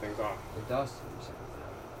does to yourself.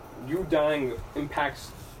 You dying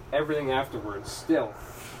impacts everything afterwards. Still,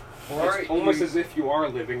 Or it's almost as if you are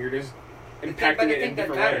living. You're just impacting it in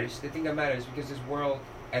different ways. The thing that matters, because this world,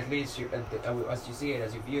 at least as you see it,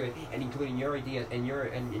 as you view it, and including your ideas and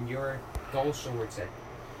your goals towards it,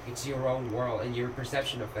 it's your own world and your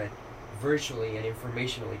perception of it, virtually and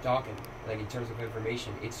informationally talking. Like in terms of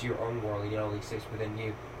information, it's your own world and it only exists within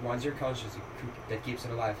you. Once your conscious that keeps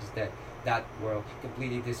it alive is dead, that world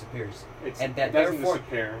completely disappears. And that doesn't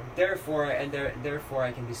disappear. Therefore,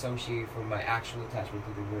 I can dissociate from my actual attachment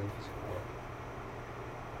to the real physical world.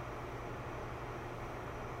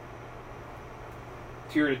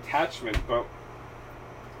 To your attachment, but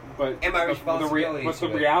and my responsibility. But the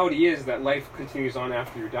reality is that life continues on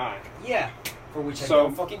after you die. Yeah, for which I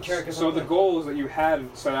don't fucking care. So the goals that you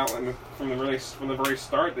had set out from the very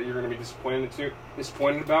start that you're going to be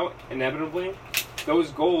disappointed about inevitably,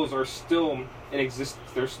 those goals are still in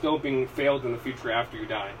existence. They're still being failed in the future after you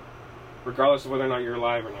die, regardless of whether or not you're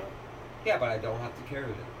alive or not. Yeah, but I don't have to care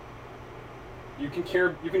with it. You can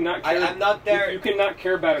care. You can not care. I'm not there. You cannot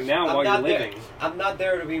care about it now while you're living. I'm not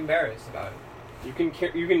there to be embarrassed about it. You can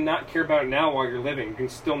care. You can not care about it now while you're living. You can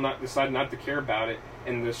still not decide not to care about it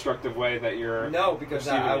in the destructive way that you're. No, because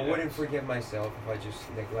I wouldn't forgive myself if I just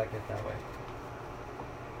neglect it that way.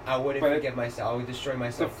 I wouldn't forgive myself. I would destroy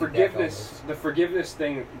myself. The forgiveness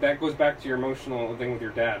thing that goes back to your emotional thing with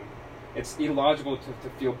your dad. It's illogical to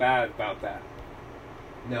feel bad about that.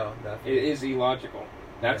 No, not. It is illogical.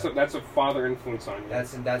 That's a father influence on you.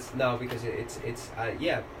 That's no, because it's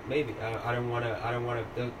yeah, maybe I don't wanna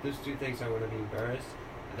those two things I wanna be embarrassed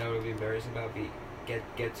and I wanna be embarrassed about get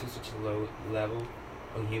to such a low level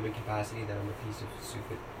of human capacity that I'm a piece of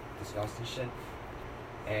stupid, disgusting shit,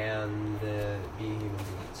 and being a human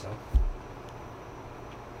being itself.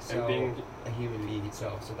 So and being a human being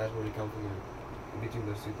itself. So that's where the conflict between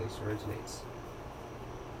those two things originates.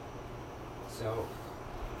 So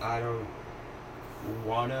I don't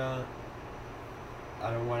wanna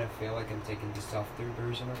feel like I'm taking the softer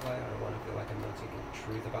version of life. I don't wanna feel like I'm not taking the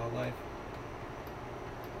truth about life.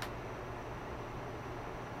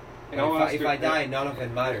 If I die, none of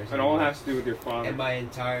it matters. It all has to do with your father. And my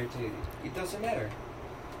entirety, it doesn't matter.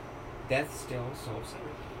 Death still solves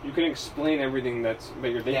everything. You can explain everything that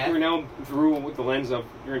you're thinking right now through with the lens of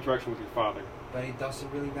your interaction with your father. But it doesn't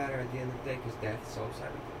really matter at the end of the day because death solves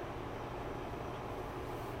everything.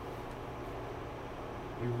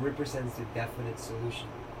 It represents the definite solution.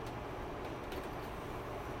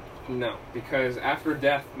 No, because after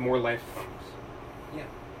death, more life comes. Yeah,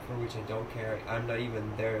 for which I don't care. I'm not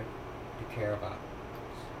even there to care about.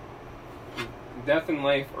 Death and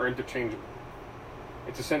life are interchangeable.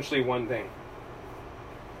 It's essentially one thing.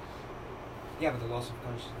 Yeah, but the loss of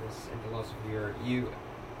consciousness and the loss of you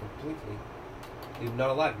completely. You're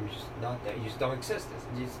not alive. You're just not there. You just don't exist. It's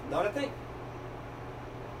just not a thing.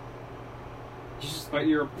 But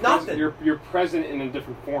you're present in a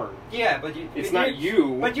different form. Yeah, but it's not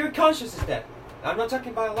you. But your conscious is dead. I'm not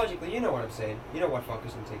talking biologically. You know what I'm saying. You know what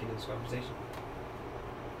focus I'm taking in this conversation.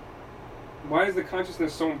 Why is the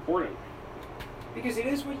consciousness so important? Because it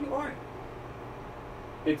is what you are.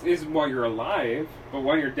 It is while you're alive, but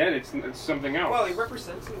while you're dead, it's something else. Well, it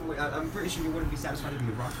represents. I'm pretty sure you wouldn't be satisfied if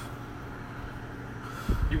you rock.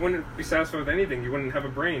 You wouldn't be satisfied with anything. You wouldn't have a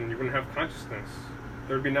brain. You wouldn't have consciousness.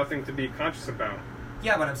 There would be nothing to be conscious about.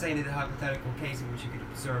 Yeah, but I'm saying in a hypothetical case in which you could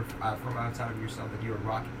observe from outside of yourself that you're a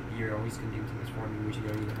rock, you're always condemned to this form in which you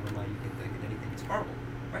don't even have a mind, you can think of anything. It's horrible,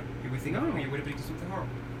 right? You would think, you would think something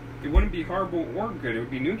horrible. It wouldn't be horrible or good. It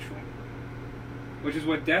would be neutral. Which is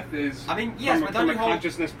what death is. I mean, yes, from a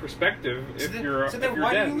consciousness perspective. So then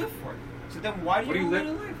why do you live for it? So then why do you live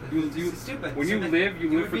in life? It's stupid. When you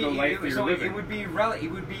live for the life that you're living. It would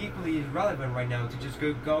be equally irrelevant right now to just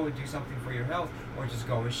go and do something for your health, or just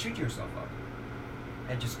go and shoot yourself up,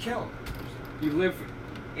 and just kill. You live.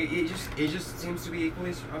 It just seems to be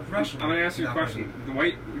equally rational. I'm gonna ask you a question.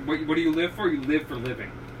 What do you live for? You live for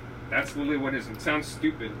living. That's literally what it is. It sounds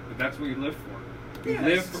stupid, but that's what you live for. You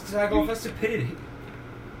live for. It's like all that stupidity.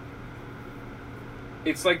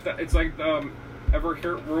 It's like ever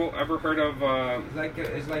heard of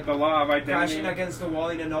it's like the law of identity? Crashing against the wall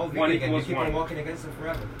in an old video game. You keep on walking against it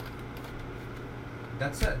forever.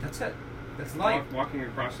 That's it. That's life. Walking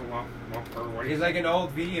across the wall for what? It's like an old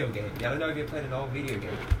video game. I don't know if you played an old video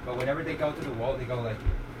game, but whenever they go to the wall, they go like,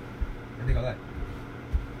 and they go like.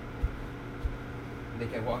 They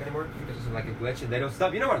can't walk anymore because it's like a glitch and they don't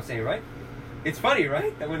stop. You know what I'm saying, right? It's funny,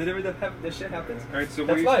 right? That whenever that shit happens. All right, so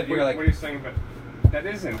that's life. What are you saying about? That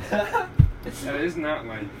isn't. That is not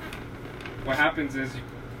life. What happens is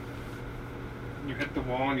you hit the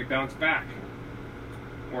wall and you bounce back.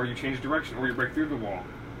 or you change direction, or you break through the wall,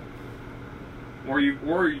 or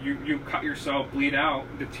you cut yourself, bleed out,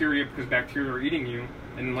 deteriorate because bacteria are eating you,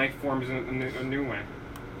 and then life forms in a new way.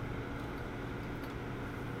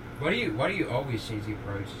 Why do you always change the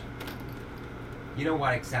approach? You know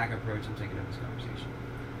what exact approach I'm taking in this conversation?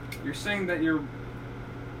 You're saying that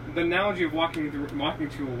the analogy of walking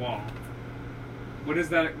to a wall. What does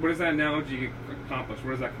that analogy accomplish?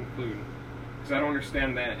 What does that conclude? Because I don't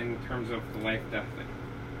understand that in terms of the life-death thing.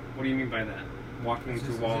 What do you mean by that? Walking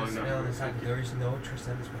into a wall and not. There is no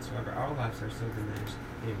transcendence whatsoever. Our lives are so diminished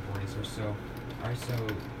in importance, are so.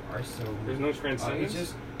 There's no transcendence.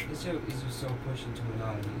 It's just so pushed into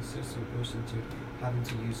monotony. It's just so pushed into having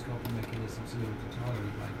to use coping mechanisms in order to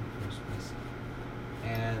tolerate life in the first place.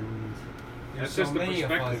 And there's so many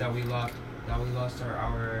of us that we lost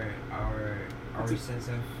our sense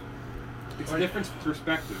of. It's a different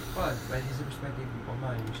perspective. But it's a perspective of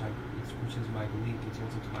mine, which is my belief, which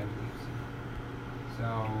turns into my beliefs. So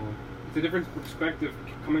it's a different perspective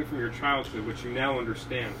coming from your childhood, which you now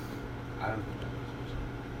understand. I don't think that is.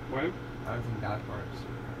 What? I don't think that part is.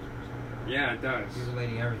 Yeah, it does. You're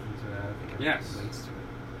relating everything to it. I don't think everything relates to it.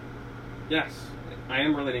 Yes, I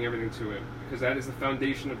am relating everything to it because that is the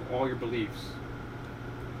foundation of all your beliefs.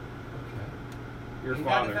 Okay. Your Is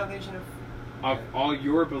father. that the foundation of all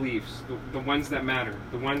your beliefs, the ones that matter,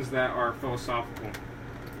 the ones that are philosophical.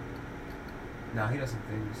 No, he doesn't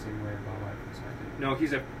think the same way about life as I do. No,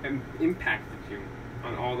 he's impacted you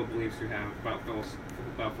on all the beliefs you have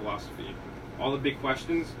about philosophy. All the big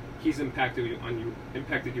questions, he's impacted you on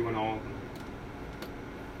all of them.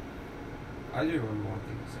 I do remember one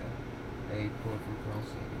thing he said. A quote from Carl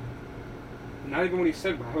Sagan. Not even what he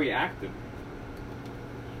said, but how he acted.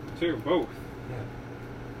 Too, both. Yeah.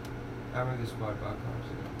 I remember this quote about Carl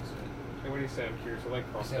Sagan. He said, hey, what did he say? I'm curious. I like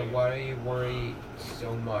Carl Sagan. He said, why do you worry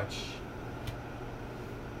so much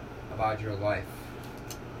about your life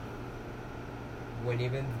when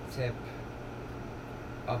even the tip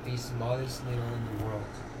of the smallest needle in the world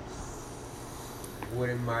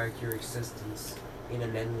wouldn't mark your existence in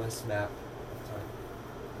an endless map of time?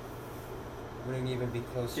 Wouldn't even be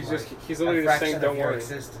close to he's literally just saying don't worry.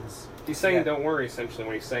 Existence. He's saying don't worry essentially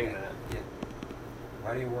when he's saying that. Yeah.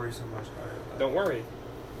 Why do you worry so much about your life? Don't worry.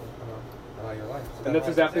 About your life. And that's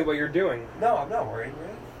exactly what you're doing. No, I'm not worrying,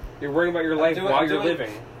 really. You're worrying about your life while you're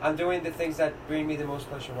living. I'm doing the things that bring me the most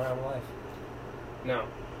pleasure while I'm alive. No.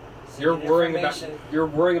 You're worrying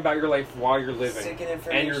about your life while you're living. Seeking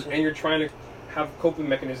information. And you're trying to have coping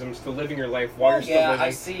mechanisms to living your life while you're still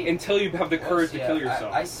living. Until you have the courage to kill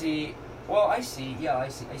yourself. I see a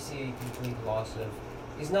complete loss of.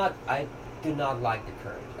 It's not. I do not like the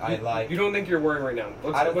courage. You don't think you're worrying right now?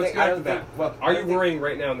 Let's get to that. Are you worrying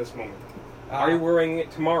right now in this moment? Are you worrying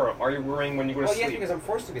tomorrow? Are you worrying when you go to sleep? Well, yes, because I'm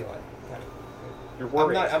forced to be alive. You're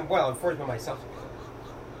worried. I'm forced by myself to be alive.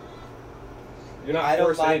 You're not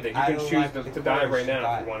forced to anything. You can choose to die right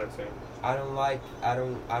now if you wanted to. I don't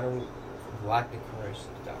lack the courage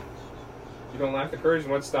to die. You don't lack the courage?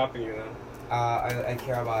 What's stopping you then? I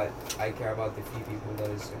care about the few people that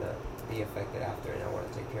is gonna be affected after, and I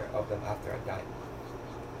want to take care of them after I die.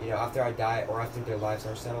 You know, after I die or after their lives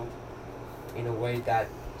are settled, in a way that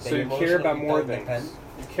so you care about more things.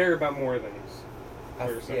 You care about more things.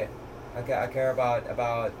 Yeah, I care about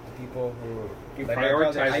the people who. You like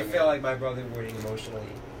prioritize. I feel like my brother wouldn't emotionally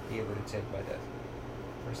be able to take my death,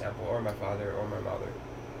 for example, or my father or my mother,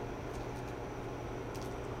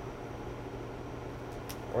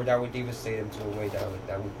 or that would devastate them to a way that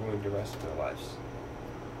would ruin the rest of their lives.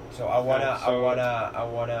 So I wanna.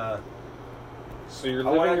 So you're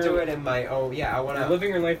I wanna do it in my own. Yeah, I wanna. You're living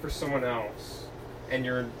your life for someone else, and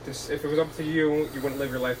if it was up to you, you wouldn't live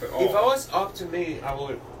your life at all. If it was up to me, I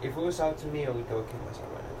would. If it was up to me, I would go kill myself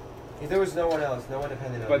right now. If there was no one else, no one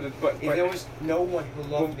dependent on me. If there was no one who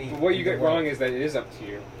loved me. But what you get wrong is that it is up to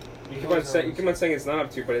you. You keep on saying it's not up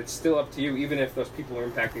to you, but it's still up to you, even if those people are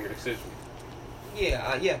impacting your decision.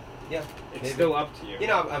 Yeah. It's still up to you. You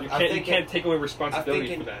know, you can't take away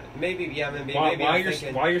responsibility for that. Maybe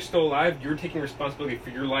while you're still alive, you're taking responsibility for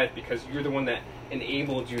your life because you're the one that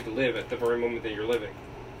enabled you to live at the very moment that you're living.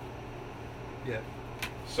 Yeah.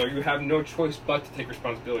 So you have no choice but to take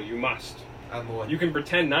responsibility. You must. I'm the one. You can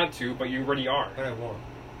pretend not to, but you already are. But I won't.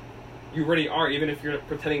 You already are, even if you're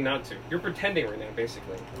pretending not to. You're pretending right now,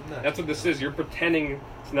 basically. That's what this is. You're pretending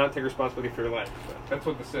to not take responsibility for your life. That's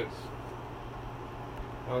what this is.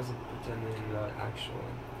 How is it pretending not actually?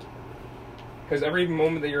 Because every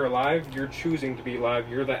moment that you're alive, you're choosing to be alive.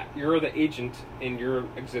 You're the agent in your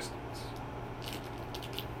existence.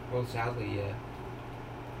 Well, sadly, yeah.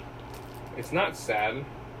 It's not sad.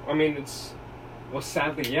 I mean,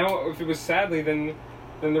 sadly. Yeah, if it was sadly, then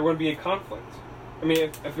then there wouldn't be a conflict. I mean,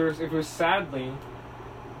 if it was sadly,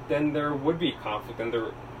 then there would be conflict, and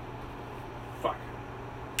there... Fuck.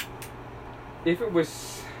 If it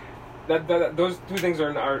was... those two things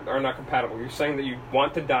are not compatible. You're saying that you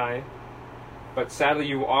want to die, but sadly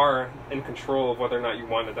you are in control of whether or not you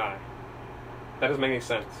want to die. That doesn't make any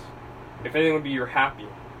sense. If anything, would be you're happy.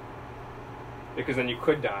 Because then you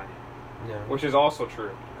could die. Yeah. Which is also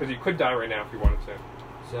true. Because you could die right now if you wanted to.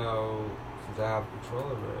 So, since I have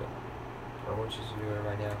control over it, I want you to do it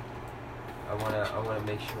right now. I wanna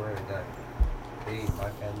make sure that my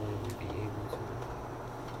family will be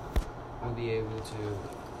able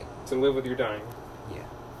to live with you dying. Yeah.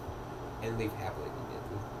 And live happily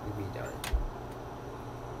with me dying.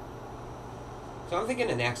 So I'm thinking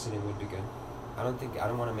an accident would be good. I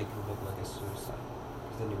don't want to make it look like a suicide,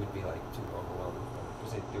 because then it would be like too overwhelming for them,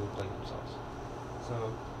 because they would blame themselves. So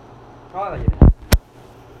probably like an accident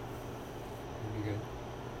would be good.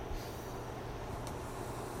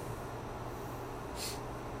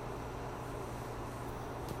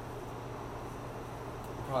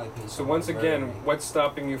 Probably pay So once someone again, murder me. what's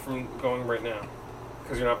stopping you from going right now?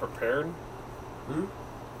 Because you're not prepared? I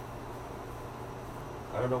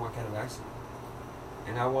don't know what kind of accident.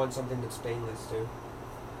 And I want something that's painless too.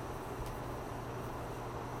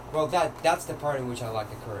 Well, that's the part in which I like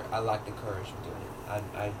the courage. I like the courage of doing it.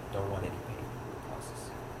 I don't want any pain in the process.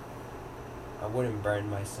 I wouldn't burn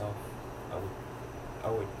myself. I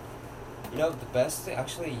would. You know, the best thing,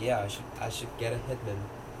 actually, yeah. I should get a hitman.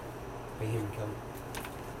 Pay him to kill me.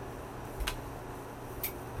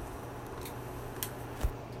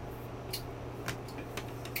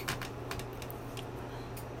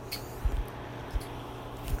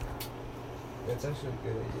 That's actually a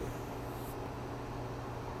good idea.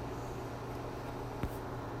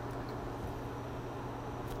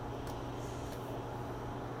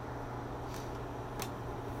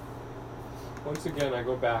 Once again, I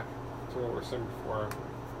go back to what we were saying before.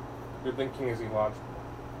 Your thinking is illogical.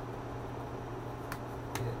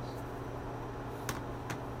 Yes.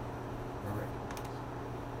 Alright.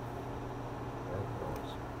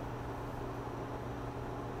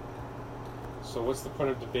 So what's the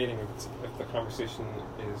point of debating if the conversation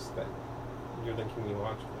is that you're thinking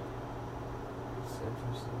illogically? It's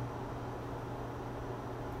interesting.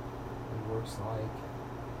 It works like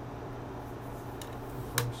it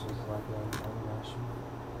functions like an irrational.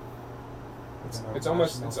 It's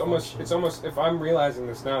almost. If I'm realizing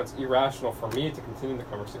this now, it's irrational for me to continue the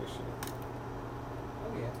conversation.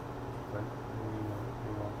 Oh yeah. But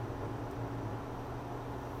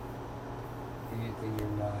you're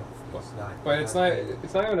not. It's not. But it's not.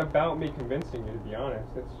 It's not even about me convincing you, to be honest.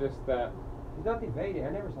 It's just that. It's not debating. I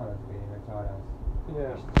never saw that debating. I thought I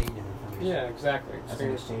was exchanging information. Yeah, exactly. That's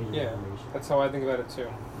an exchange of information. That's how I think about it too.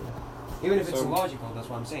 Yeah. Even if it's illogical, that's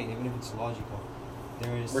what I'm saying. Even if it's illogical,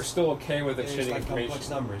 we're still okay with exchanging like information. complex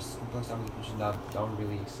numbers which don't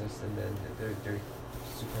really exist, and then they're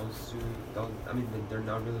supposed to don't. I mean, they're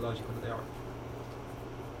not really logical, but they are.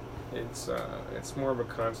 It's more of a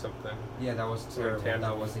concept than. Yeah, that was terrible.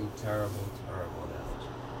 That was a terrible analogy.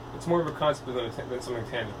 It's more of a concept than something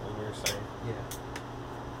tangible, as we were saying. Yeah.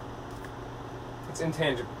 It's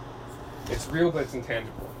intangible. It's real, but it's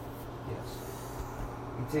intangible. Yes.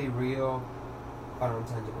 It's a real, but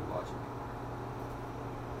intangible logic.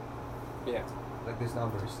 Yeah. Like there's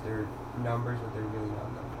numbers. They're numbers, but they're really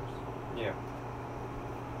not numbers. Yeah.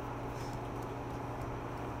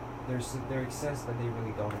 They exist, but they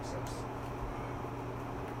really don't exist.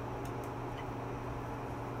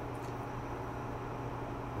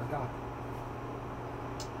 Like God.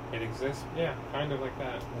 It exists? Yeah, kind of like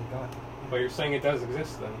that. Like God. But you're saying it does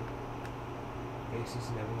exist then? It exists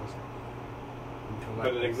in everyone's life.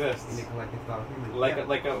 But it exists. In the collective thought of humans. Like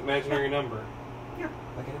an imaginary number. Yeah.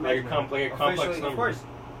 Like an Like imaginary a complex Officially, number. Of course.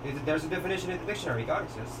 There's a definition in the dictionary. God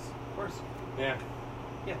exists. Of course. Yeah.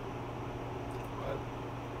 Yeah.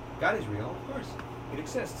 God is real, of course. It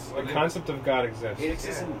exists. The concept of God exists. It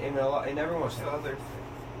exists in everyone's life.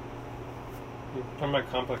 You're talking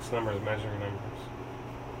about complex numbers, imaginary numbers.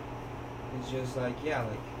 It's just like, yeah,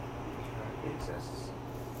 like, it exists.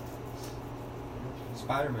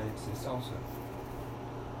 Spider-Man exists also.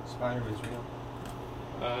 Spider-Man is real.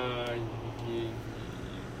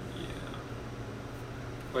 Yeah.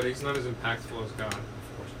 But he's not as impactful as God.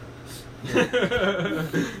 Of course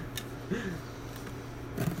not.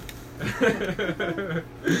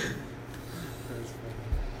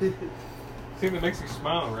 Thing that makes you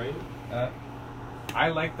smile, right? I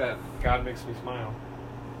like that God makes me smile.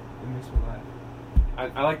 It makes me laugh.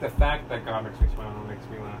 I like the fact that God makes me smile and makes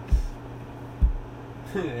me laugh.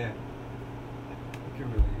 Yeah. I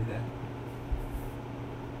can really do that.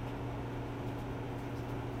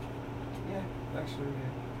 Actually, yeah.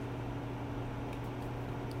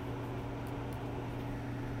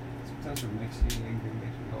 Sometimes what makes you angry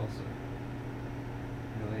makes me also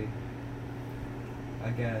really, I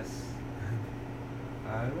guess, I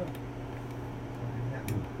don't know. What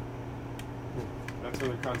happened? That's where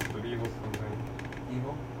the concept of evil comes in.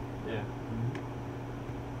 Evil? Yeah.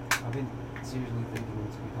 Mm-hmm. I've been seriously thinking to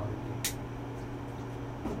be talking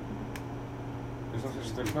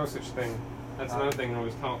There's no such thing. That's another thing I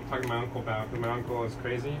was talking to my uncle about. Because my uncle is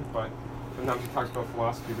crazy, but sometimes he talks about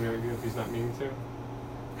philosophy, even if he's not meaning to.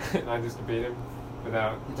 And I just debate him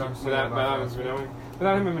without him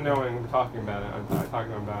even knowing we're talking about it. I'm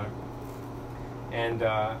talking about it. And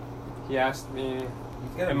he asked me,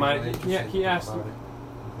 he asked me,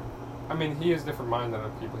 I mean, he has a different mind than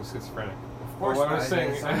other people. He's schizophrenic. Of course, what I was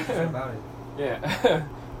saying about it. Yeah.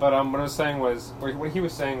 But what I was saying was, what he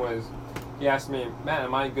was saying was, he asked me, "Man,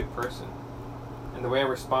 am I a good person?" And the way I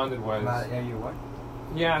responded was, "Are you what?"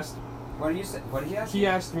 He asked. What did you say? What did he ask? He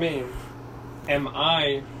asked me, "Am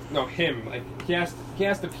I?" No, him. Like he asked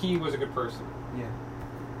if he was a good person. Yeah.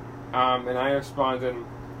 And I responded,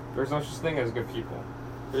 "There's no such thing as good people.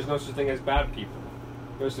 There's no such thing as bad people.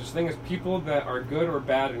 There's such thing as people that are good or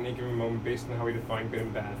bad at any given moment based on how we define good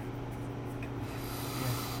and bad."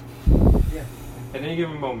 Yeah. At any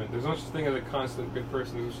given moment, there's no such thing as a constant good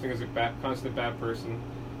person. There's no such thing as a constant bad person.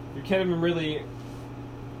 You can't even really.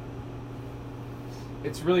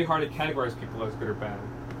 It's really hard to categorize people as good or bad.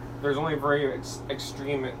 There's only very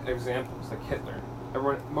extreme examples, like Hitler.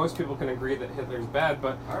 Most people can agree that Hitler's bad,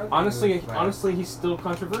 but honestly, he's still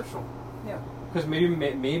controversial. Yeah. Because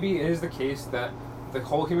maybe it is the case that the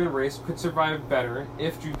whole human race could survive better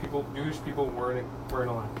if Jewish people weren't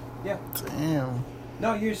alive. Yeah. Damn.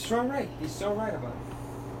 No, you're so right. He's so right about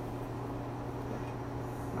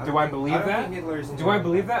it. Do I believe that? Do I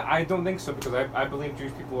believe that? I don't think so, because I believe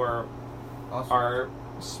Jewish people are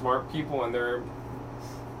smart people, and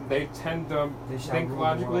they tend to think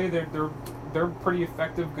logically. They're pretty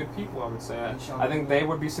effective, good people, I would say. I think they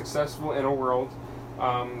would be successful in a world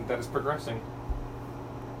that is progressing.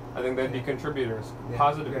 I think they'd be contributors,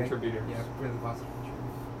 positive contributors. Yeah, really positive contributors.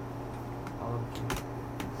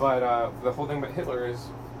 But the whole thing about Hitler is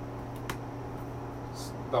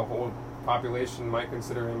the whole population might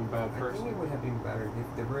consider him a bad person. I think it would have been better if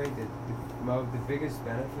the biggest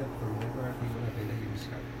benefit from Hitler, I think, would have been that he was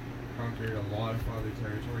conquered a lot of other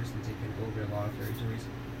territories and taken over a lot of territories,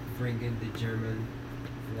 bring in the German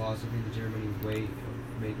philosophy, the German way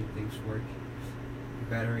of making things work,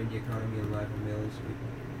 bettering the economy and life of millions of people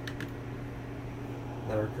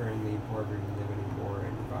that are currently impoverished and living in war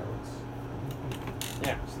and violence.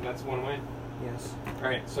 Yeah, so that's one way. Yes.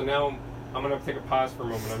 Alright, so now I'm going to take a pause for a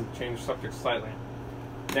moment and change subject slightly.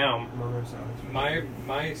 Now,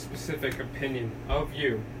 my specific opinion of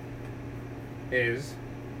you is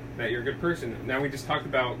that you're a good person. Now we just talked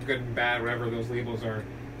about good and bad, whatever those labels are,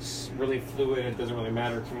 really fluid, it doesn't really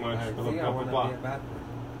matter too much, blah, blah, blah, blah.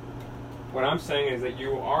 What I'm saying is that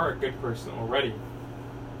you are a good person already.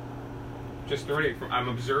 I'm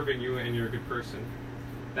observing you and you're a good person.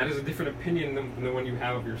 That is a different opinion than the one you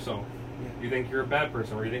have of yourself. Yeah. You think you're a bad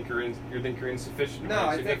person, or you think you're insufficient,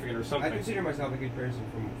 or insignificant, or something. I consider myself a good person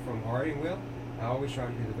from heart and will. I always try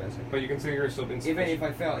to do the best I can. But you consider yourself insufficient.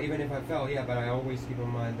 Even if I fail, yeah. But I always keep in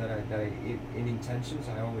mind that in intentions,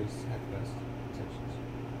 I always have the best intentions.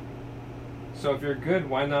 So if you're good,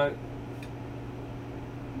 why not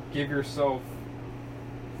give yourself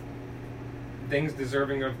things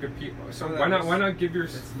deserving of good people? So why not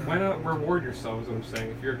reward yourself? Is what I'm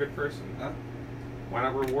saying. If you're a good person, why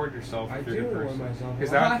not reward yourself if you're a good person?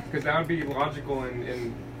 Because that would be logical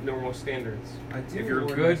in normal standards. If you're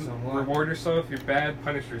good, reward yourself. If you're bad,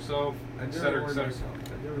 punish yourself, etc., etc. I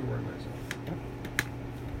do reward myself.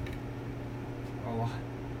 A lot.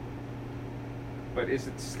 But is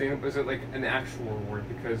it sustainable? Is it like an actual reward?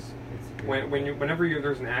 Because whenever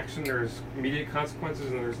there's an action, there's immediate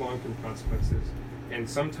consequences and there's long-term consequences, and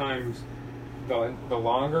sometimes the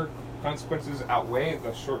longer consequences outweigh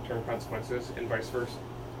the short-term consequences, and vice versa.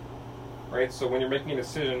 Right. So when you're making a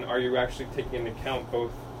decision, are you actually taking into account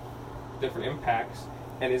both different impacts,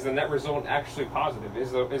 and is the net result actually positive?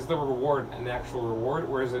 Is the reward an actual reward,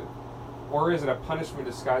 or is it a punishment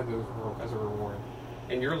disguised as a reward?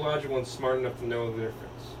 And you're logical and smart enough to know the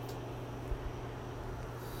difference.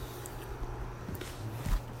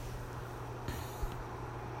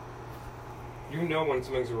 You know when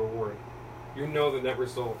something's a reward. You know the net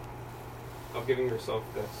result of giving yourself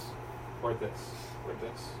this, or this, or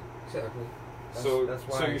this. Exactly. That's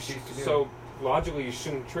why so logically, you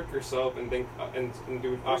shouldn't trick yourself and think and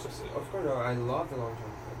do the opposite. Of course, no, I love the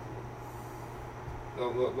long-term The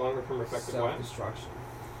longer term effect of what? Self-destruction.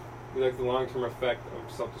 You like the long term effect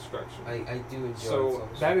of self destruction. I do enjoy So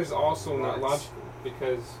self-destruction. that is also not But logical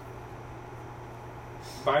because,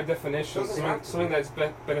 by definition, Doesn't have to something be. that's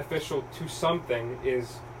beneficial to something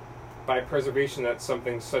is, by preservation, that's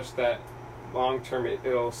something such that long term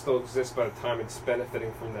it'll still exist by the time it's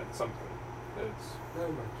benefiting from that something. It's Not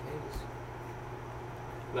in my case.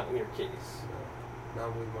 not in your case No.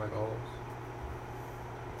 Not with my goals.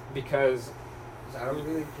 because 'Cause I don't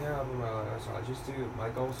really care about my life, so I just do, my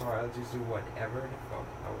goals are, I'll just do whatever the fuck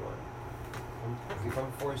I want. If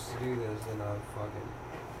I'm forced to do this, then I'll fucking,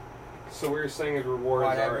 so what you're saying is rewards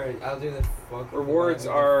whatever, I'll do the fuck. Rewards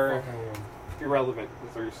whatever are- the fuck I want. are irrelevant.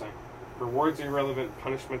 That's what you're saying. Rewards are irrelevant.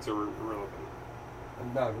 Punishments are irrelevant.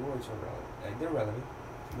 No, rewards are relevant. They're relevant.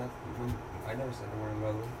 I never said they weren't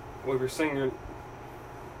relevant. Well, if you're saying you're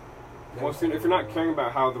Never well, said if they you're not were caring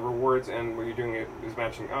about how the rewards and what you're doing is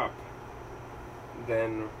matching up,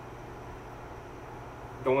 then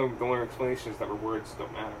the only explanation is that rewards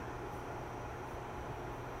don't matter.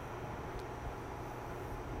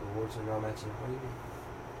 Rewards are not matching. What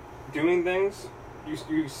do you mean? Doing things,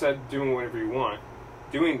 you said doing whatever you want.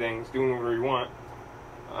 Doing things, doing whatever you want,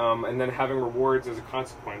 and then having rewards as a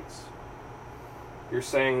consequence. You're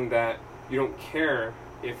saying that you don't care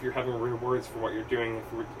if you're having rewards for what you're doing,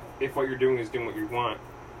 if what you're doing is doing what you want.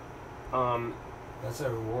 That's a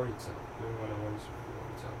reward itself. Doing what I want is a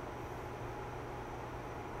reward itself.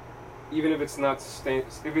 Even if it's not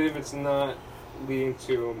even if it's not leading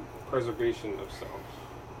to preservation of self,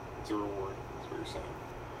 it's a reward. That's what you're saying.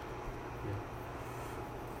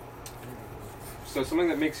 So something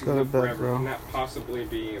that makes you Go to live bed, forever bro. can that possibly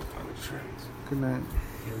be a punishment? Good night.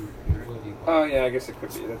 It will be. Oh yeah, I guess it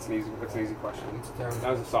could be. That's an easy question. It's a terrible.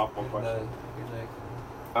 That was a softball Good question. night. Good night.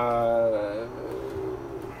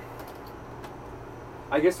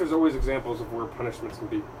 I guess there's always examples of where punishments can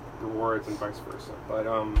be rewards and vice versa. But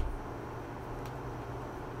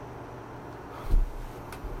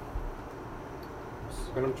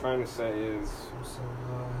what I'm trying to say is, I'm so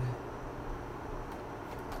high.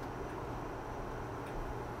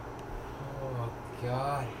 Oh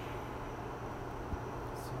God.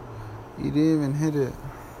 So high. You didn't even hit it.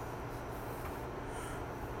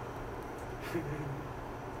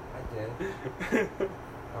 I did.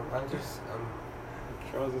 I'm just.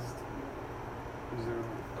 Charles is.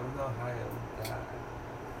 I'm not high on that.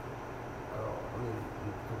 Oh, I mean,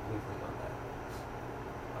 completely on that.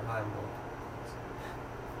 I'm high on both.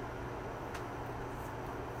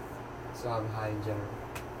 So I'm high in general.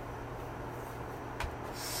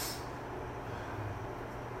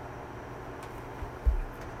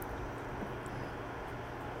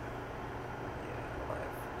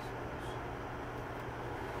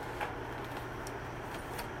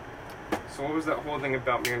 So what was that whole thing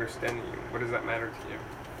about me understanding you? What does that matter to you?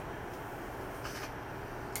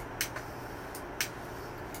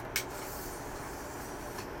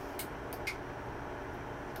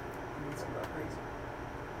 I'm not crazy.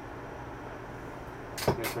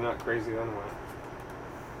 And if you're not crazy, then what?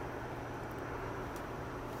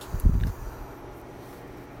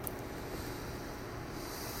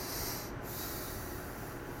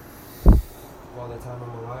 All the time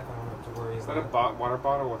I'm alive, I don't have to worry Is that about a water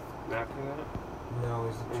bottle with napkin in it? No,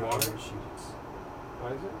 it's the And dryer water? sheets.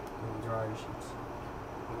 What is it? The dryer sheets.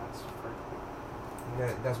 Oh, that's perfect.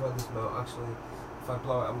 Yeah, that's what this smell. Actually, if I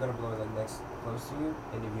blow it, I'm gonna blow it like next close to you,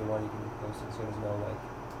 and if you want, you can be close. It's gonna smell like.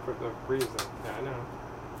 For the breeze then. Yeah, I know.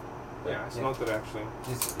 Yeah, I smelled it actually.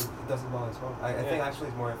 Just it doesn't smell like smoke. I think actually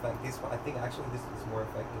it's more effective. I think actually this is more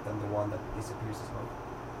effective than the one that disappears the smoke,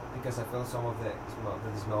 because I feel some of the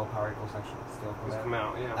smell particles actually still It's come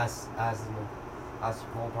out, yeah. as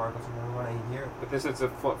small particles from the one I hear. But this is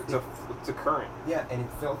it's a current. Yeah, and it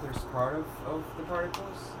filters part of the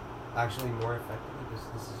particles actually more effectively because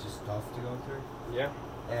this is just tough to go through. Yeah.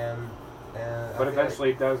 And I But feel eventually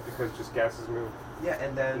it does because just gases move. like, yeah,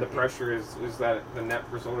 and then And the pressure is that the net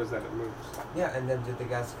result is that it moves. Yeah, and then the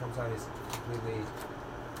gas comes out is completely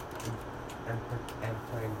impregnated.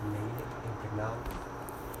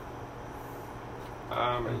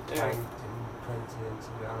 Yeah. Imprinted into,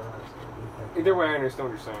 I don't know how to say it. Either way, I understand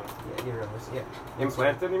what you're saying. Yeah, you know, yeah.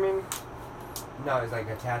 Implanted, you mean? No, it's like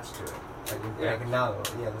attached to it. Yeah. Like now,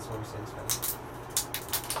 yeah, that's what we say in Spanish.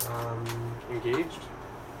 Engaged?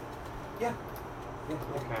 Yeah. Yeah,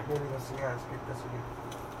 Okay. maybe that's a good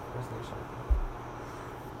resolution.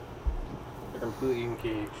 They're completely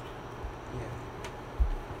engaged. Yeah.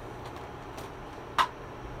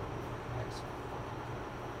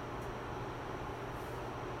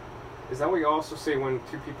 Is that what you also say when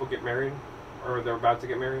two people get married? Or they're about to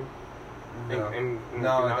get married? No, in no,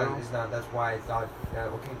 Ganado? it's not. That's why I thought.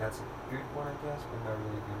 Okay, that's a good one, I guess, but not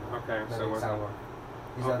really a good one. Okay, Not so an what's sour that? one.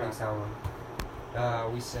 He's not Okay. an sour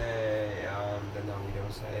one. We say, no, we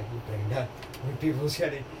don't say impregnar. When people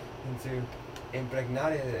get it into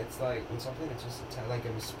impregnar, it's like when something it's just like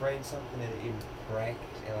I'm spraying something and it impreg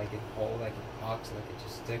and like it hold, like it pops, and like it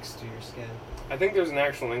just sticks to your skin. I think there's an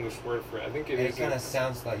actual English word for it. I think it And is. it kind of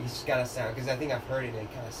sounds like, you just gotta sound, because I think I've heard it and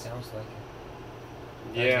it kind of sounds like it.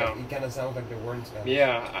 Yeah. Like, it kind of sounds like the word in Spanish.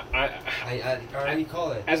 Yeah, Or how do you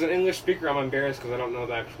call it? as an English speaker, I'm embarrassed because I don't know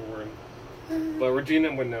the actual word. But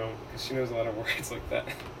Regina would know because she knows a lot of words like that.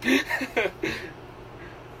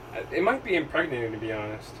 It might be impregnated, to be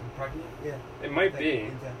honest. Pregnant? Yeah. It might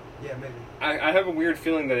be. Yeah, maybe. I have a weird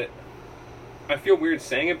feeling that I feel weird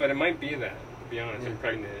saying it, but it might be that, to be honest, Yeah.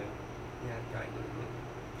 impregnated. Yeah, pregnant.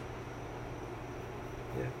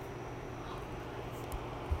 Yeah.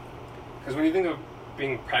 Because when you think of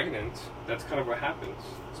being pregnant, that's kind of what happens.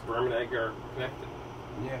 Sperm and egg are connected.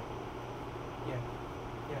 Yeah. Yeah.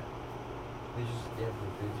 Yeah. They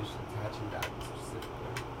just attaching that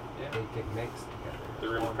specifically. Yeah. They get mixed together.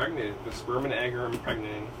 They're impregnated. The sperm and egg are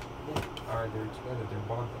impregnating. Yeah. Or they're together, they're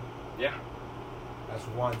bonded. Yeah. As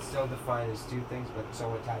one, still defined as two things, but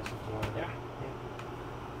so attached to one another. Yeah.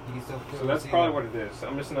 You can still feel So that's probably what it is.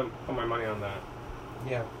 I'm just going to put my money on that.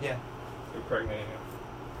 Yeah, yeah, Impregnating.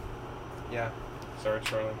 yeah. Sorry,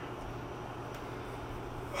 Charlie.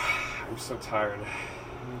 I'm so tired. Me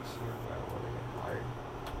too, but I want to get hired.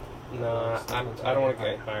 No, I don't want to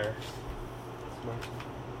get higher. Smoking.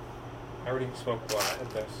 I already smoked a lot. I had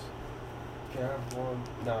this. Can I have one?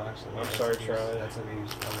 No, actually. I'm that's sorry, abuse. Charlie. That's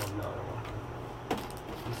abuse. I want, no, I don't want that.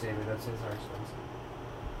 You save it. That's his are expensive.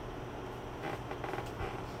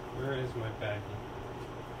 Where is my baggie?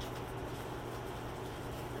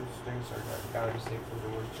 Those things are gotta be saved for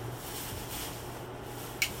the winter.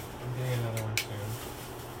 I'm getting another one soon.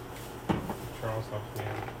 Charles helps me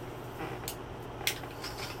out.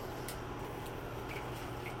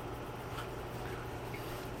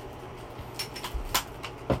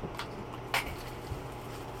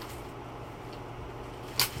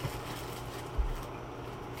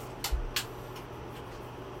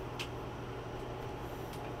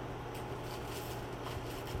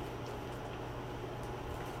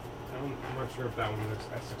 I'm not sure if that one looks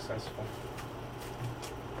as successful.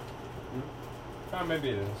 Oh, maybe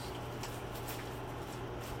it is.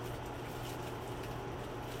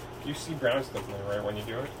 You see brown stuff in there, right, when you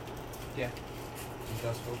do it? Yeah. It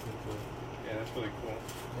does feel pretty cool. Yeah, that's really cool.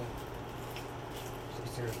 Yeah.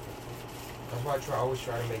 So seriously. That's why I always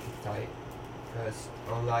try to make it tight. Because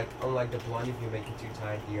unlike the blunt, if you make it too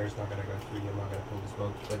tight, the air's not gonna go through. You're not gonna pull the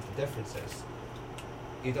smoke. But the difference is,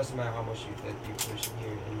 it doesn't matter how much you push in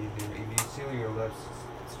here and you do. If you seal your lips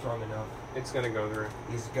strong enough, It's gonna go through.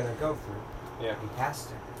 it's gonna go through. Yeah. It has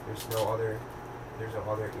to. There's no other.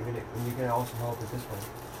 Even if, and you can also help with this one.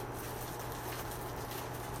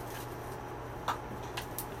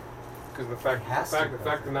 Because the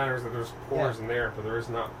fact of the matter is that there's pores in there, but there's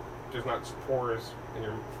not just pores in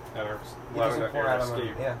your that are It allowing doesn't that pour air out to of my,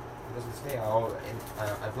 escape. yeah. It doesn't stay out. And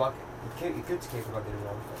I block it. It could escape if I did it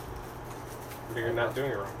wrong. But But you're not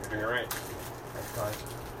doing it wrong. You're doing it right. I tried.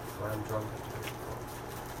 When I'm drunk, I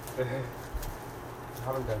do it wrong. I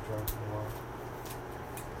haven't got drunk in a while.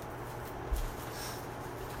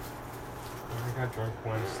 I got drunk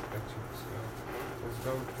once like 2 weeks ago. Let's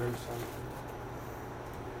go drink something.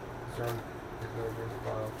 Drunk. Let's go drink a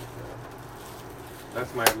bottle.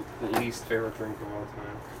 That's my least favorite drink of all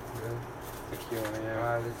time. Yeah. Tequila,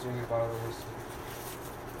 yeah. Let's drink a bottle of whiskey.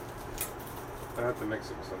 I have to mix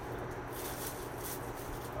it with something.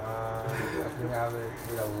 I could have it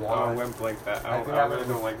with a Oh, lot. I went like that. I I could have really it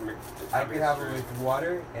don't with- like mix. I could have it with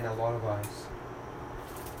water and a lot of ice.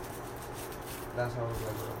 That's how I was like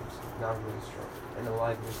with whiskey. Not really strong. And a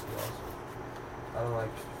light whiskey also. I don't like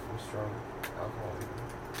strong alcohol either,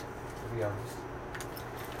 to be honest.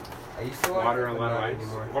 I used to like Water it, and a but lot of not ice.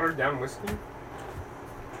 anymore. Watered down whiskey?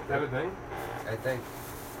 Is that a thing? I think.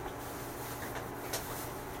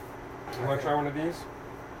 You want to try one of these?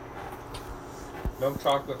 Milk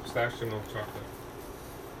chocolate, pistachio milk chocolate.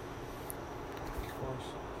 Of course.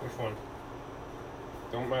 Which one?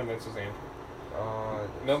 Don't mind that, Suzanne.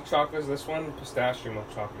 Milk. Milk chocolate is this one, pistachio milk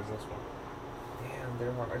chocolate is this one. Damn,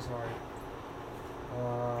 they're hard. It's hard.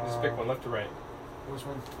 Just pick one, left or right. Which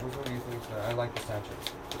one do you think? I like pistachio.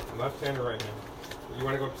 Left hand or right hand? You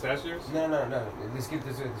want to go pistachios? No. Let's skip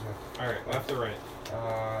this way. Alright, left or right?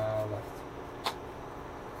 Left.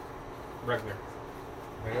 Regular.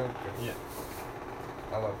 Regular? Good. Yeah.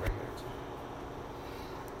 I love regular too.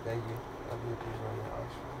 Thank you. I'll be a piece on your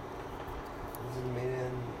house. This is made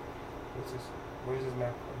in What's this? Where's this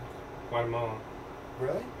map from? Guatemala.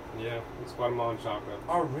 Really? Yeah, it's Guatemalan chocolate.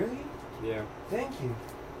 Oh, really? Yeah. Thank you.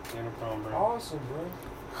 Yeah, no problem, bro. Awesome,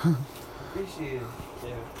 bro. Appreciate it.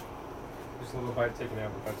 Yeah. Just a little bite taken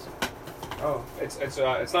out, but that's. Oh. It's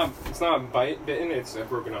not bitten. It's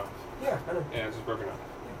broken off. Yeah, I know. Yeah, it's just broken off.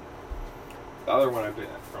 The other one I bit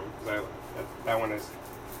from, because that one is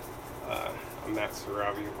a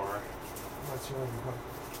Matsurabi bar. Matsurabi bar.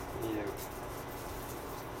 Yeah.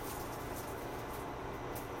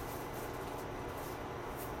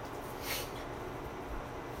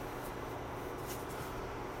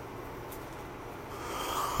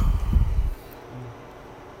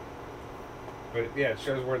 But yeah, it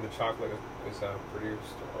shows where the chocolate is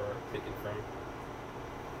produced or taken from.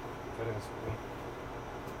 That is cool.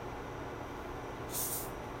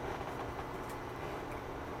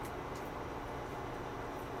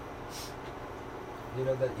 You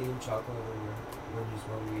know that eating chocolate when you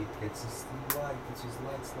smoke weed gets just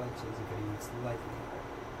slightly.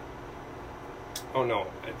 Oh no,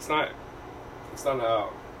 it's not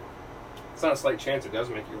a slight chance it does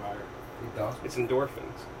make you higher. It does. It's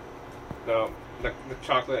endorphins. The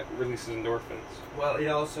chocolate releases endorphins. Well, it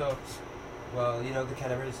also, the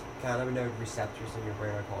cannabinoid receptors in your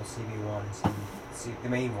brain are called CB1 and the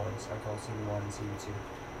main ones are called CB1 and CB2.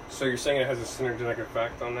 So you're saying it has a synergistic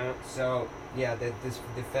effect on that? So, yeah, the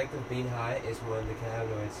effect of being high is when the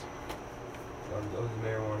cannabinoids of the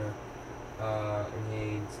marijuana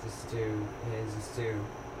inhales these two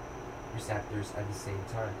receptors at the same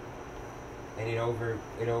time. And it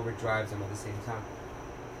overdrives them at the same time.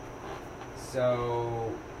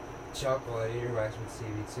 So, chocolate interacts with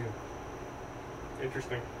CB2.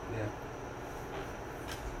 Interesting. Yeah.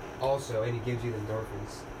 Also, and it gives you the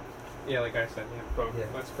endorphins. Yeah, like I said, yeah. Yeah.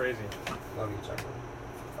 That's crazy. Love you, chocolate.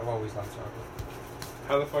 I've always loved chocolate.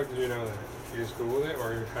 How the fuck did you know that? You just Googled it,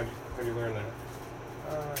 or how'd you learn that?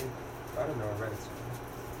 I don't know, I read it somewhere.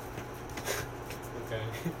 Okay.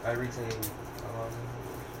 I retain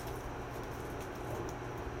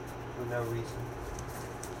for no reason.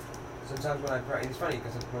 Sometimes when I pray, it's funny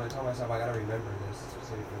because when I tell myself I gotta remember this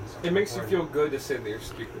specifically. It makes you feel good to say that you're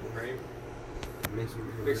stupid, right? It makes me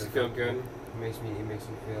feel Makes you feel good. It makes me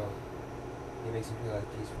feel at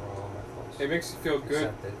peace for all my faults. It makes you feel good.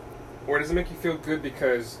 Accepted. Or does it make you feel good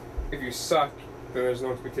because if you suck, then there's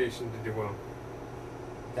no expectation to do well?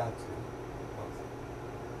 That too.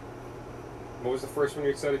 What was the first one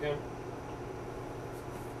you said again?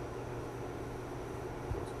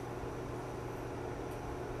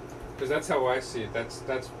 Because that's how I see it. That's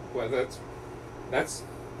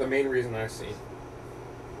the main reason I see it.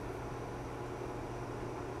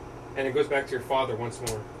 And it goes back to your father once more.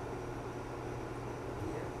 Yeah.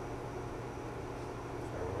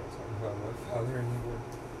 I don't want to talk about my father anymore.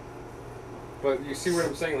 But you see what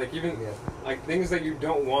I'm saying? Like even like things that you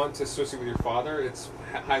don't want to associate with your father, it's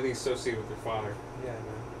highly associated with your father. Yeah, I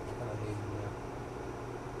know. I kind of hate him now.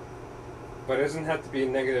 But it doesn't have to be a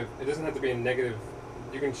negative. It doesn't have to be a negative.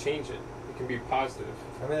 You can change it. It can be positive.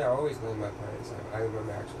 I mean, I always blamed my parents. I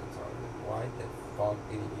remember actually telling them, why the fuck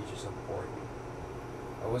didn't you just support me?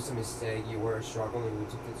 It was a mistake. You were struggling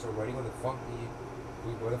with your kids already. What the fuck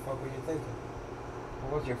were you thinking?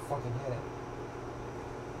 What was your fucking head at?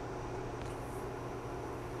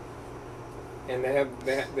 And they're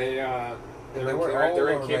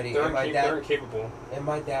incapable. And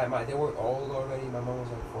my dad, they were old already. My mom was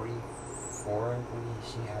like 44 when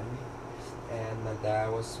she had me, and my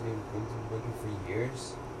dad was working for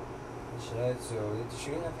years. And shit, so they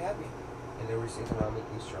shouldn't have had me. And they were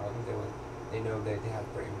economically struggling. They know that they had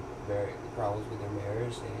very problems with their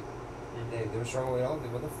marriage. They were struggling with all of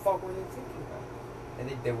it. What the fuck were they thinking about? And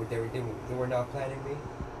they were not planning me.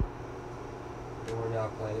 They were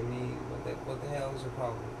not planning me. What the hell is your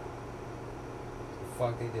problem? The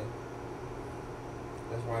fuck they did.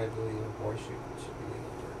 That's why I believe abortion should be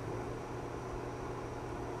legal for everyone.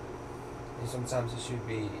 And sometimes it should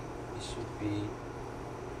be.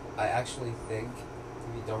 I actually think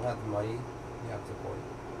if you don't have the money, you have to abort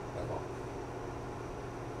by law.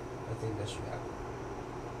 I think that should happen.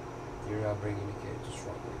 You're not bringing a kid to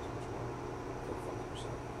struggle too much more. Go fuck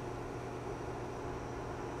yourself.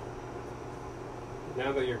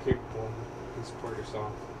 Now that you're capable, you can support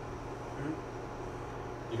yourself.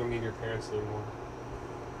 You don't need your parents anymore.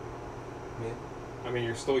 Yeah. I mean,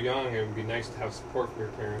 you're still young. It would be nice to have support from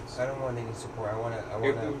your parents. I don't want any support. I want to.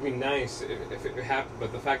 It would be nice if it happened,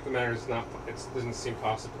 but the fact of the matter is not. It doesn't seem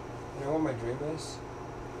possible. You know what my dream is?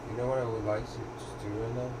 You know what I would like to just do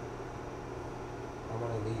right now? I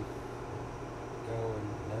want to leave. Go and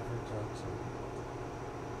never talk to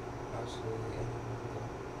absolutely anyone again.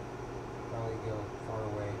 Probably go far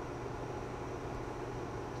away.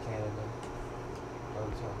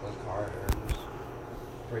 like harder. And there's a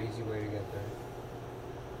crazy way to get there.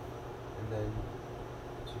 And then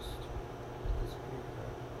just disappear.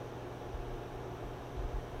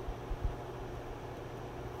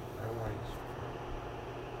 I don't want to.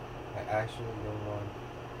 I actually don't want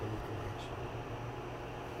any connection.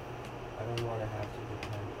 I don't want to have to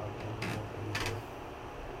depend on anyone anymore.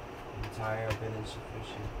 I'm tired of being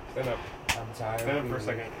insufficient. Stand up. I'm tired. Stand of up for a being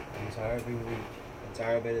second. weak. I'm tired of being weak. I'm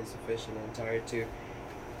tired of being insufficient. I'm tired to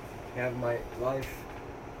have my life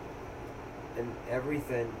and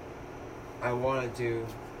everything I want to do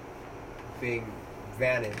being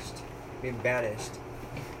banished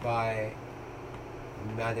by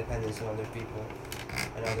my dependence on other people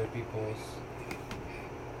and other people's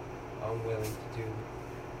unwilling to do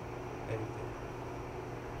anything.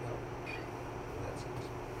 No. That's it.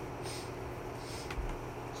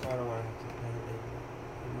 So I don't want to have to depend on anyone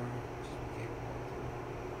anymore. Just be capable of doing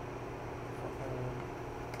what I want.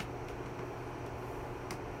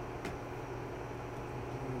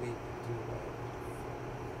 Completely do what I want.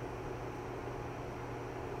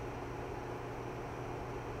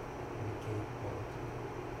 Be capable of doing.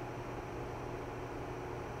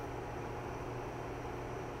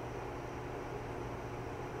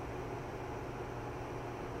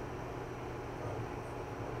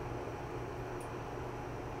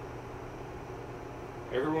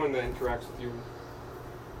 Everyone that interacts with you,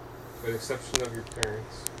 with the exception of your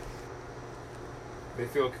parents, they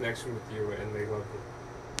feel a connection with you and they love you.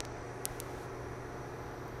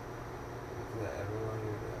 That everyone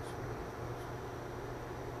who does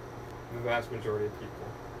The vast majority of people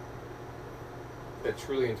that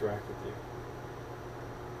truly interact with you.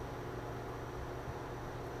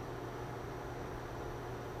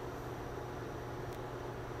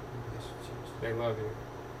 They love you.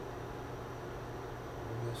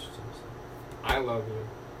 I love you.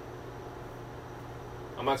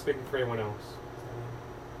 I'm not speaking for anyone else.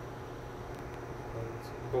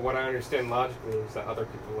 But what I understand logically is that other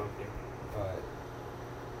people love you. But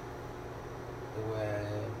the way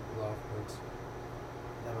love hurts,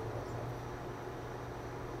 never was love.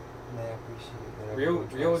 And I appreciate that.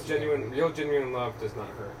 Real genuine love does not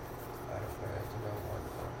hurt. I do not want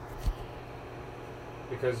love.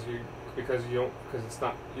 Because you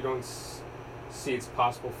don't see it's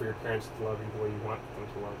possible for your parents to love you the way you want them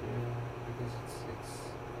to love you. Because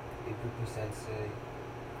it represents a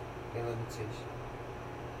limitation.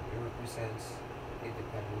 It represents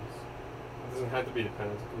independence. It doesn't have to be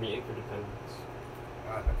dependence. It can be interdependence.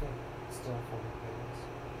 Okay, it's still a form of dependence.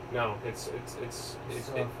 No,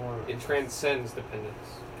 it transcends dependence.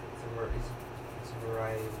 It's a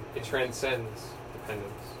variety. It transcends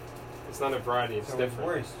dependence. It's not a variety. It's so different.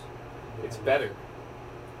 Worse. It's better.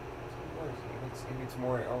 If it's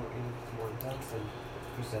more intense than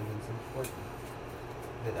transcendence and important.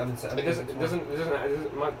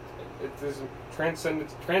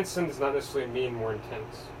 Transcend does not necessarily mean more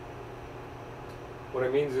intense. What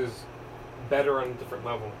it means is better on a different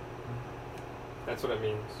level. That's what it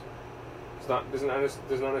means. Does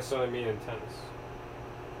not necessarily mean intense.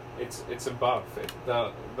 It's above.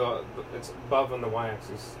 It's above on the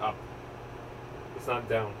y-axis, up. It's not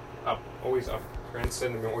down. Up, always up.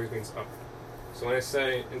 Transcend always means up. So when I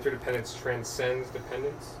say interdependence transcends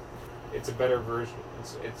dependence, it's a better version.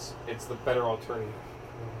 It's the better alternative.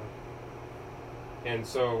 And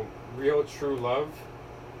so, real true love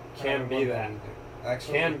can be that.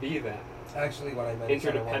 Actually, can be that. Actually, what I meant is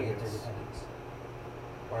I don't want Interdependence. interdependence.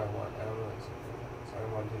 What I want, I don't know what's interdependence. I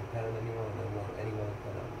don't want to depend on anyone, and I don't want anyone to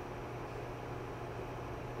depend on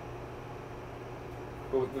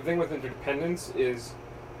me. But the thing with interdependence is,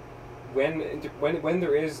 when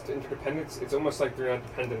there is interdependence, it's almost like they're not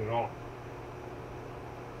dependent at all.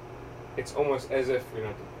 It's almost as if you're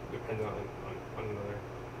not dependent on another.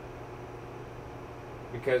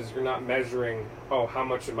 Because you're not measuring, how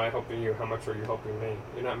much am I helping you, how much are you helping me?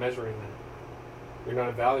 You're not measuring that. You're not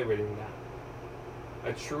evaluating that.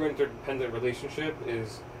 A true interdependent relationship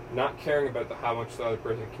is not caring about how much the other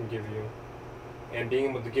person can give you, and being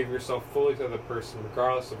able to give yourself fully to the other person,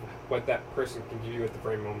 regardless of what that person can give you at the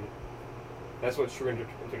very moment. That's what true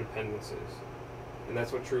interdependence is. And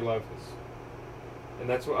that's what true love is. And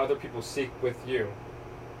that's what other people seek with you.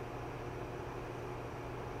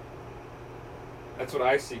 That's what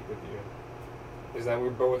I seek with you. Is that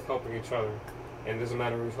we're both helping each other. And it doesn't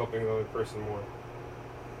matter who's helping the other person more.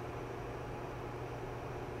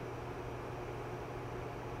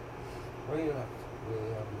 What do you have to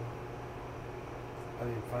really help me? I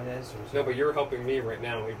mean, financially. No, but you're helping me right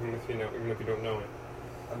now, even if you don't know it.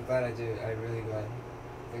 I'm glad I do. I'm really glad.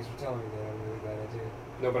 Thanks for telling me that. I'm really glad I do.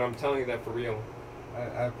 No, but I'm telling you that for real.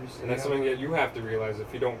 I appreciate. And that's something that you have to realize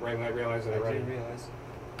if you don't realize it I already. didn't realize.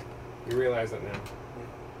 You realize that now.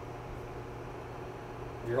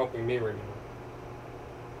 You're helping me right now.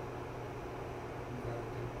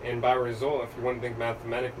 And by result, if you want to think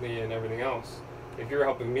mathematically and everything else, if you're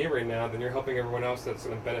helping me right now, then you're helping everyone else that's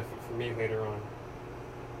going to benefit from me later on.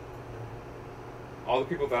 All the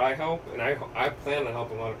people that I help, and I plan on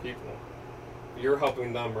helping a lot of people, you're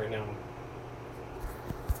helping them right now.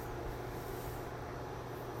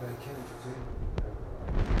 But I can't do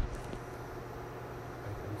it.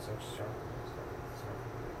 I'm so strong.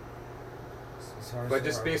 It's hard. But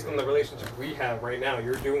just based on the relationship we have right now,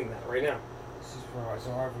 you're doing that right now. It's just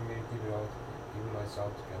so hard for me to keep it all, keep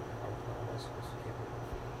myself together. How am I supposed to keep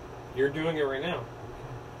it? You're doing it right now.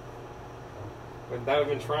 Without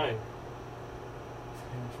even trying.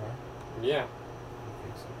 Can you try? Yeah. I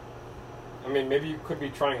think so. I mean, maybe you could be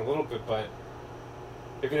trying a little bit, but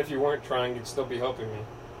even if you weren't trying, you'd still be helping me.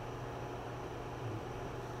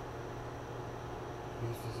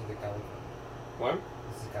 This is the kind of What?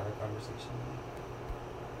 this is the kind of conversation.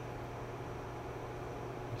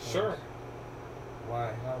 Sure.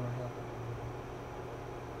 Why? How am I helping?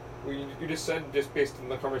 Well, you just said just based on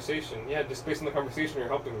the conversation. Yeah, just based on the conversation, you're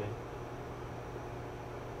helping me.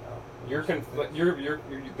 Oh, You're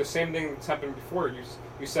the same thing that's happened before.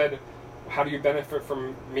 You said, how do you benefit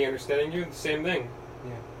from me understanding you? The same thing.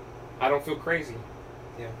 Yeah. I don't feel crazy.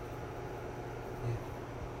 Yeah.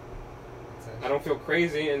 I don't feel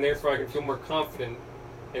crazy, and therefore I can feel more confident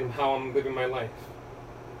in how I'm living my life.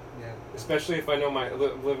 Yeah. Especially if I know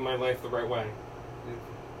live my life the right way.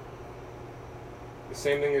 The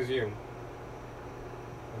same thing as you.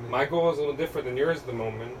 I mean, My goal is a little different than yours at the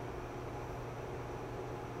moment,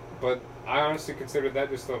 but I honestly consider that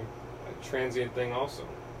just a transient thing also.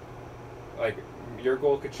 Like, your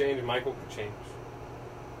goal could change and my goal could change.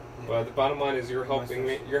 yeah. But the bottom line is you're helping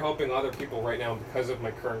me. You're helping other people right now because of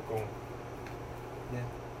my current goal. Yeah.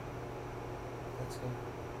 That's good.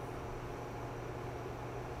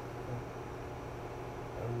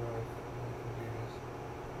 I don't know if I can do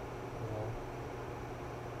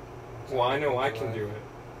this. Well, I know I can do it.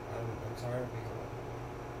 I'm tired of being alive.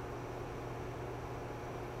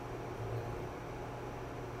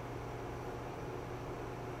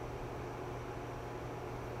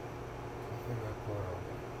 I feel my core all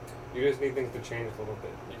day. You just need things to change a little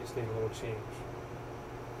bit. You just need a little change.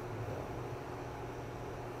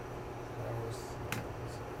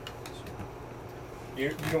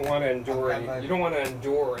 You don't want to endure you don't want to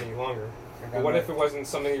endure any longer. But what if it wasn't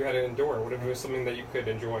something you had to endure? What if it was something that you could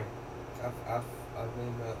enjoy? I've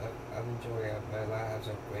enjoyed my lives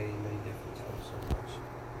of way many different times so much.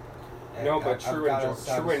 And No, but I've gotten true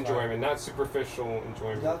satisfied. enjoyment, not superficial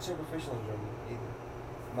enjoyment. Not superficial enjoyment either.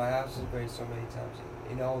 My house has been so many times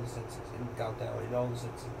in all the senses, in countdown, in all the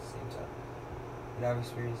senses at the same time. And I've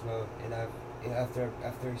experienced love, and after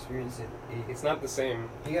experiencing it, It's not the same.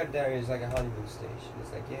 you got there is like a honeymoon stage.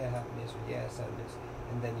 It's like happiness or sadness,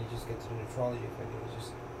 and then you just get to the neutrality effect. And you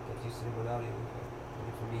just get used to the modality effect.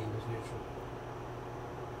 And for me, it was neutral.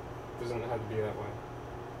 It doesn't have to be that way.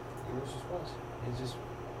 It was just was. It's just,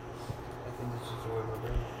 I think it's just the way my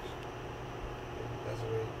brain works. That's the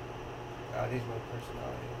way. That is my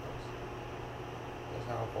personality. That's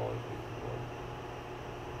how I've always been born.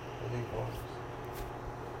 I think always.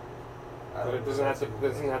 But it doesn't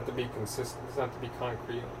have to be consistent. It doesn't have to be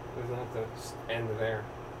concrete. It doesn't have to just end there.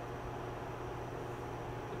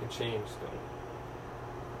 It can change still.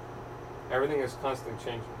 Everything is constantly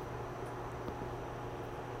changing.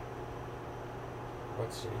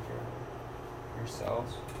 What's changing?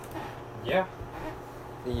 Yourselves. Yeah.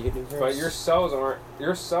 The universe. But your cells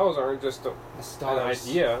aren't just the an stars.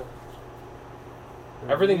 idea.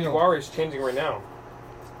 They're Everything real. you are is changing right now.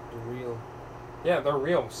 They're real. Yeah, they're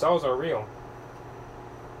real. Cells are real.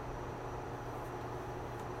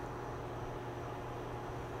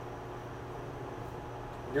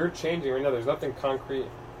 You're changing right now. There's nothing concrete.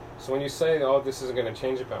 So when you say, "Oh, this isn't going to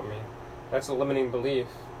change about me," that's a limiting belief.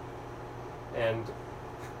 And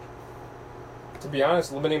to be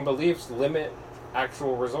honest, limiting beliefs limit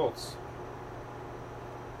actual results.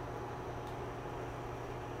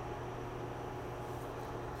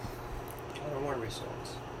 I don't want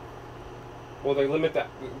results. Well, they limit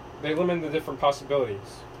the different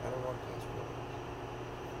possibilities. I don't want possibilities.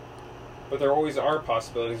 But there always are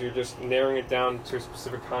possibilities. You're just narrowing it down to a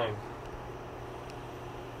specific kind.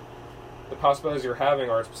 The possibilities you're having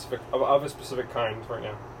are of a specific kind right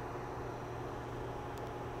now.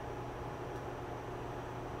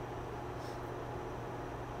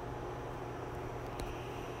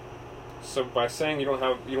 So by saying you don't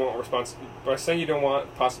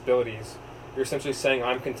want possibilities, You're essentially saying,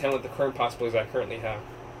 I'm content with the current possibilities I currently have.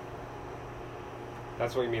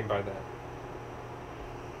 That's what you mean by that.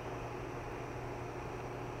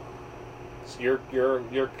 So you're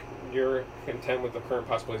content with the current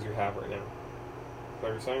possibilities you have right now. Is that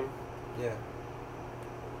what you're saying? Yeah.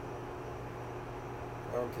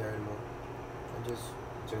 I don't care anymore. I'm just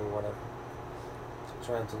doing whatever. Just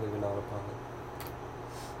trying to live in autopilot.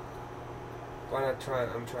 Why not try?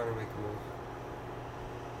 I'm trying to make a move.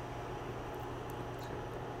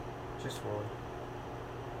 Just one.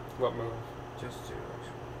 What move? Just two,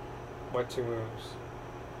 actually. What two moves?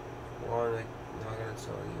 One, I'm not gonna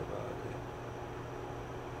tell you about it.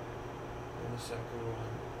 And the second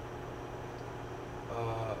one, I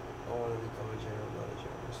want to become a general manager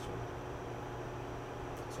of a store.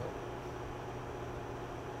 That's all.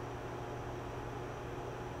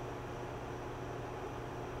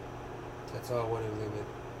 That's all I want to limit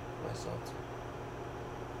myself to.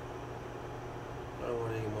 I don't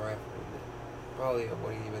want any more effort in it. Probably I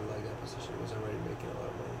wouldn't even like that position. I was already making a lot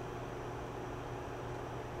of money.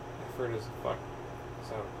 Effort is a fuck.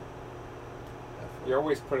 So Effort. you're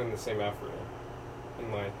always putting the same effort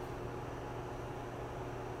in life.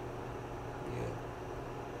 Yeah.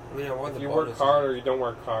 I mean, I want If the you bonus. work hard or you don't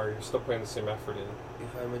work hard, you're still putting the same effort in.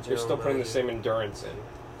 If I'm a general You're still putting the manager, same endurance in.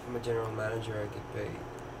 If I'm a general manager, I get paid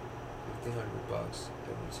 $1,500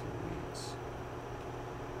 every 2 weeks.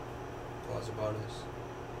 Plus a bonus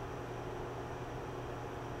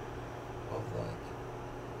of like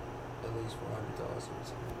at least $400 every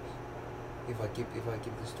 2 weeks. If I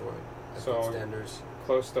keep the store at So- good standards.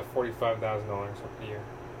 Close to $45,000 a year.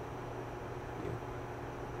 Yeah.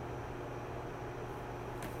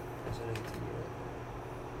 As an 18-year-old,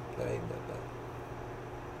 that ain't that bad.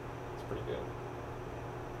 It's pretty good.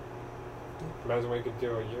 Imagine what you could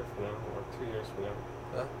do a year from now, or 2 years from now.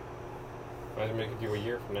 Huh? Imagine what you could do a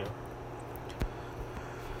year from now.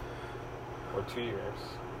 Or 2 years.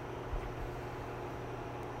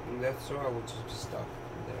 And that's so I would just be stuck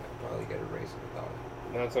from there. I'd probably get a raise in $1.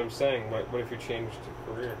 That's what I'm saying. What if you changed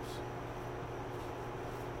careers?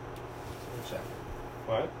 Too much effort.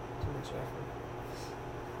 What? Too much effort.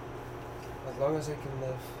 As long as I can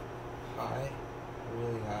live high,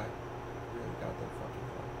 really goddamn fucking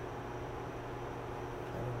high.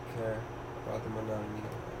 I don't care about the monotony of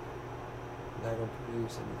it. I'm not gonna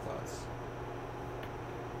produce any thoughts.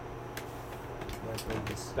 My brain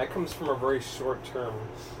is That comes from a very short-term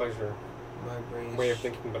pleasure way of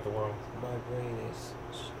thinking about the world. My brain is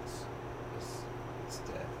it's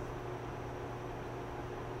dead.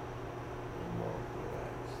 I'm more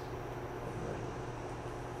relaxed. I'm ready.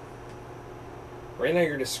 Right now,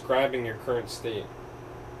 you're describing your current state.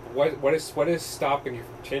 What is stopping you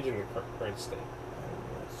from changing the current state? I don't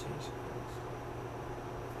want to change the current.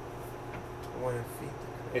 I want to feed the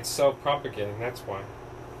current. It's self-propagating. That's why.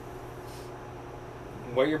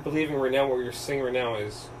 What you're believing right now, what you're saying right now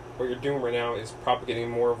is, what you're doing right now is propagating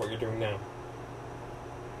more of what you're doing now.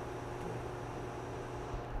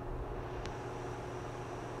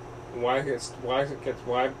 Why get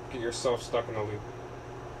yourself stuck in a loop?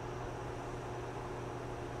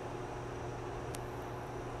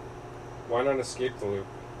 Why not escape the loop?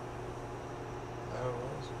 I don't know.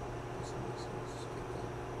 Doesn't make sense. Just get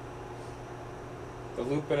that. The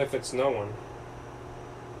loop benefits no one.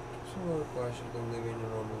 So what if I should go living a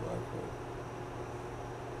normal life?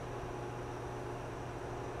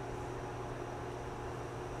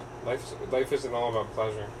 Right? Life isn't all about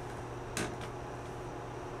pleasure.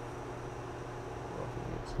 Well, for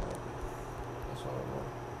me, it's not. That's all I want.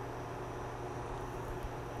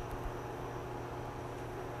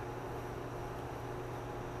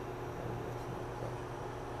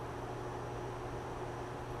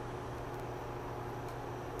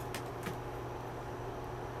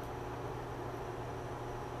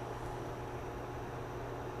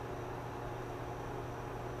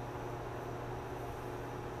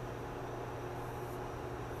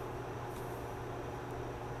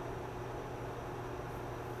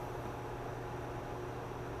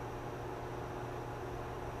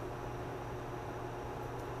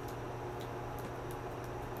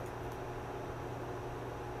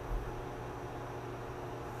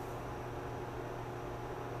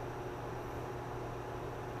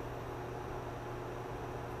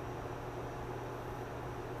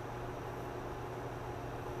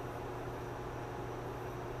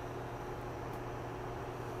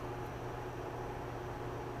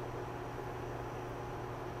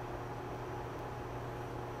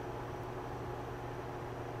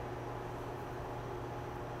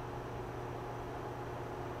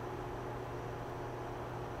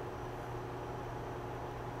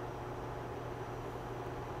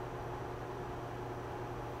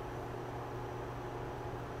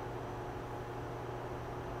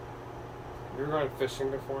 you ever gone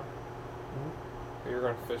fishing before? Hmm? Have you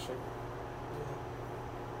ever gone fishing? Yeah.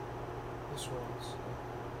 This one's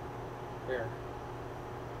Where?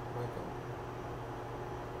 Michael.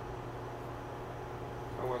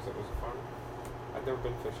 How was it? Was it fun? I've never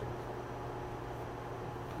been fishing before.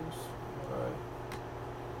 Alright.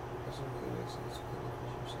 Doesn't really make sense to clean the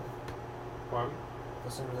fish yourself. What?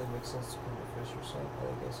 Doesn't really make sense to clean the fish yourself, but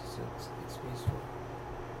I guess it's peaceful.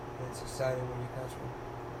 And it's exciting when you catch one.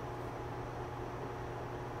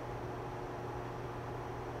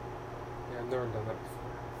 Yeah, I've never done that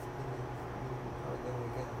before. Or then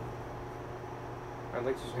again. I'd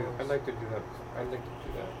like to do that. I'd like to do that. I'd like to do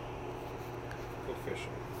that. Go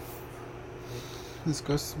fishing. Let's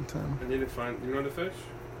go sometime. I need to find. You know how to fish?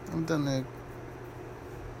 I've done it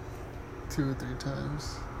 2 or 3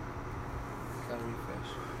 times. Caught any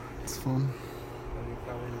fish? It's fun. Have you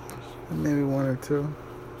caught any fish? Maybe 1 or 2.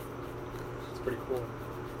 It's pretty cool.